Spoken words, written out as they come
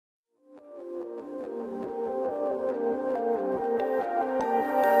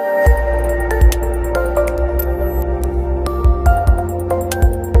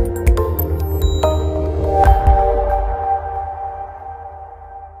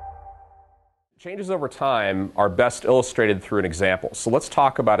Changes over time are best illustrated through an example. So let's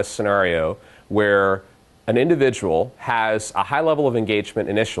talk about a scenario where an individual has a high level of engagement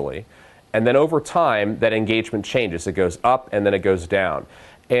initially, and then over time that engagement changes. It goes up and then it goes down.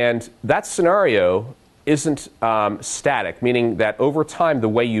 And that scenario isn't static, meaning that over time the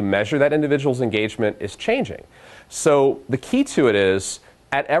way you measure that individual's engagement is changing. So the key to it is,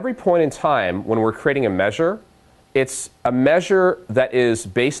 at every point in time when we're creating a measure, it's a measure that is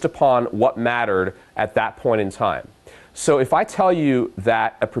based upon what mattered at that point in time. So if I tell you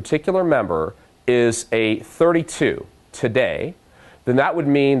that a particular member is a 32 today, then that would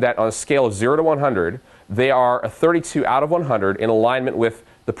mean that on a scale of 0 to 100, they are a 32 out of 100 in alignment with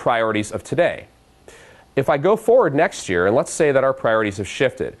the priorities of today. If I go forward next year, and let's say that our priorities have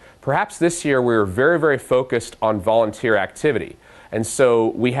shifted, perhaps this year we were very, very focused on volunteer activity. And so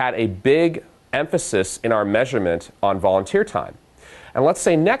we had a big emphasis in our measurement on volunteer time. And let's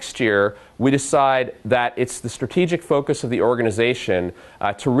say next year we decide that it's the strategic focus of the organization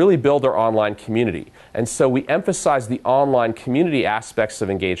to really build our online community. And so we emphasize the online community aspects of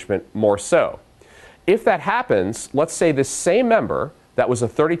engagement more so. If that happens, let's say this same member that was a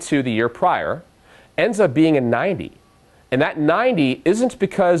 32 the year prior ends up being a 90. And that 90 isn't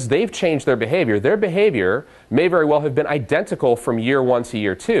because they've changed their behavior. Their behavior may very well have been identical from year 1 to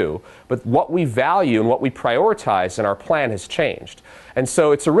year 2, but what we value and what we prioritize in our plan has changed. And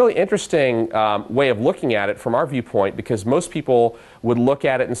so it's a really interesting way of looking at it from our viewpoint, because most people would look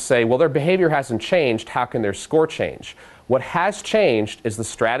at it and say, well, their behavior hasn't changed, how can their score change? What has changed is the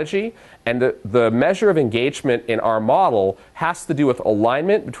strategy, and the measure of engagement in our model has to do with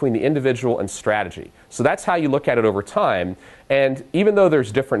alignment between the individual and strategy. So that's how you look at it over time. And even though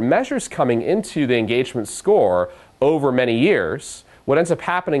there's different measures coming into the engagement score over many years, what ends up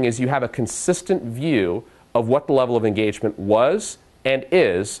happening is you have a consistent view of what the level of engagement was and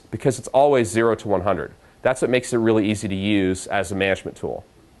is, because it's always 0 to 100. That's what makes it really easy to use as a management tool.